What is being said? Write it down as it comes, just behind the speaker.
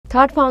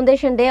Third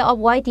Foundation Day of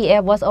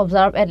YTF was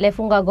observed at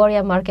Lefunga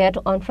Garia Market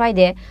on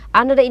Friday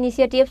under the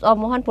initiatives of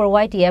Mohanpur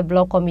YTF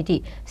Block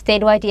Committee.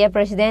 State YTF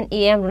President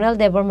Runiel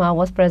Debbarma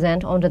was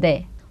present on the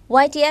day.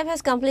 YTF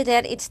has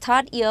completed its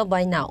third year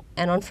by now,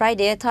 and on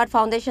Friday, Third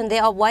Foundation Day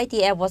of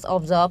YTF was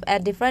observed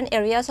at different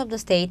areas of the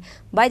state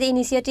by the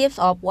initiatives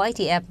of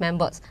YTF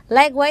members.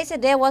 Likewise, a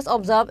day was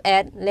observed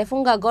at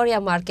Lefunga Garia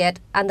Market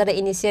under the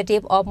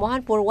initiative of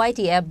Mohanpur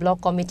YTF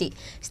Block Committee.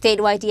 State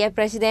YTF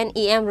President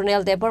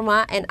Runiel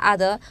Debbarma and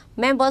other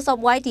members of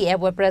YTF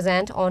were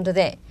present on the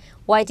day.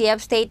 YTF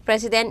State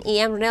President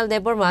Runiel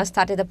Debbarma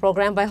started the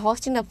program by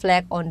hosting the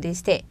flag on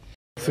this day.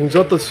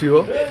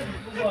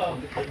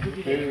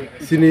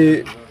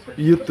 Sini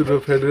Youth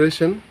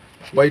Federation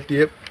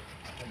YTF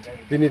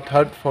Dini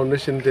Third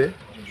Foundation Day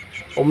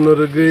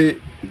Omnorage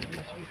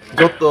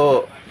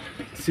Joto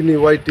Sini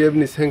YTF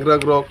ni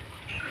Senkrag Rock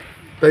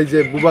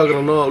Taije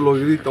Bubagrano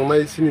Logiri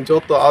Tonai Sini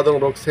Joto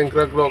Adong Rock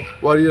Senkrag Rock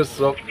Warriors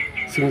Rock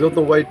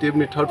Singjoto YTF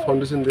ni Third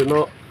Foundation Day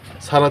no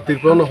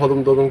Saratirpano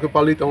Hodom Dodonke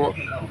Palitongo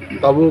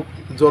Tabu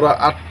Jora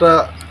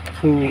Atta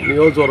Fung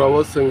Nio Jora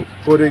was in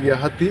Koregia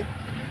Hati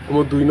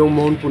Omo Duino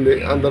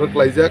Mohanpur Andar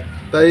Klaijak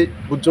Tai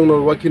Bujong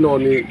Norwakino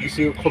ni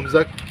Isi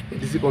Khobjak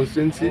DC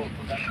constituency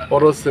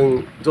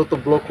Orosing Joto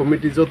Block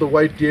Committee Joto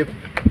YTF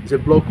Je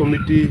Block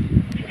Committee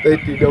Tai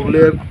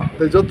TWF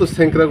Tai Joto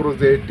Senkrag Rock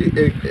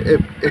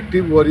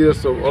Active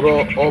Warriors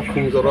Oro of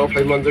Fungzora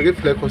Faimanjagi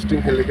flag hosting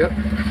Heliga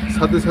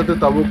Sate Sate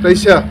Tabu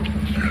Kaisha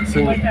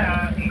Sing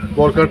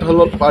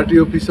Borkathal Party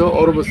Office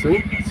or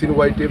Basing Sin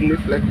YTF ni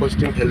flag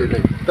hosting Heliga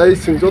Tai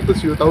Sing Joto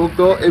Siu Tabu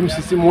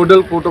MCC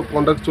Model Code of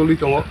Conduct Choli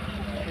Tawa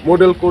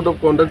Model Code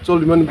of Conduct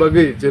Choliman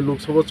Bagi, Je Luk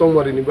Sobo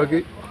Chongmari ni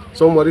Bagi,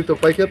 Chongmari to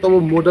Paika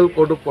Tamo Model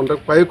Code of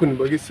Conduct Payakun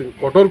Bagi Sing,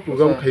 Kotor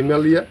Program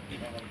Kaimalia,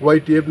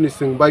 YTF ni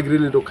Sing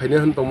Bagri to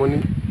Kainan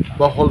Tomoni,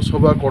 Bahol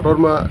Soba,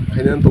 Kotorma,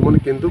 Kainan Tomoni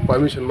Kentu,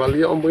 Permission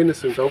Malia, Omboin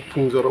Sing of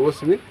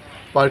Fungzorosimi,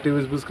 Party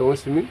with Bus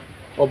Kamasimi,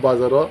 or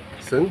Bazara,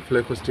 Sing,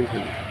 Flag Hosting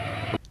Hill.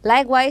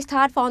 Likewise,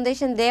 Third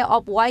Foundation Day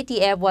of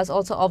YTF was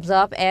also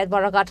observed at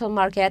Barakatal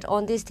Market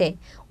on this day.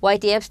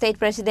 YTF State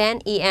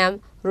President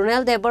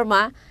Runiel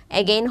Debbarma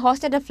again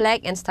hosted a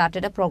flag and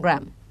started a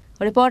program.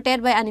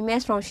 Reported by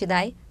Animes from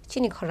Shidai,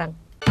 Chinikhorang.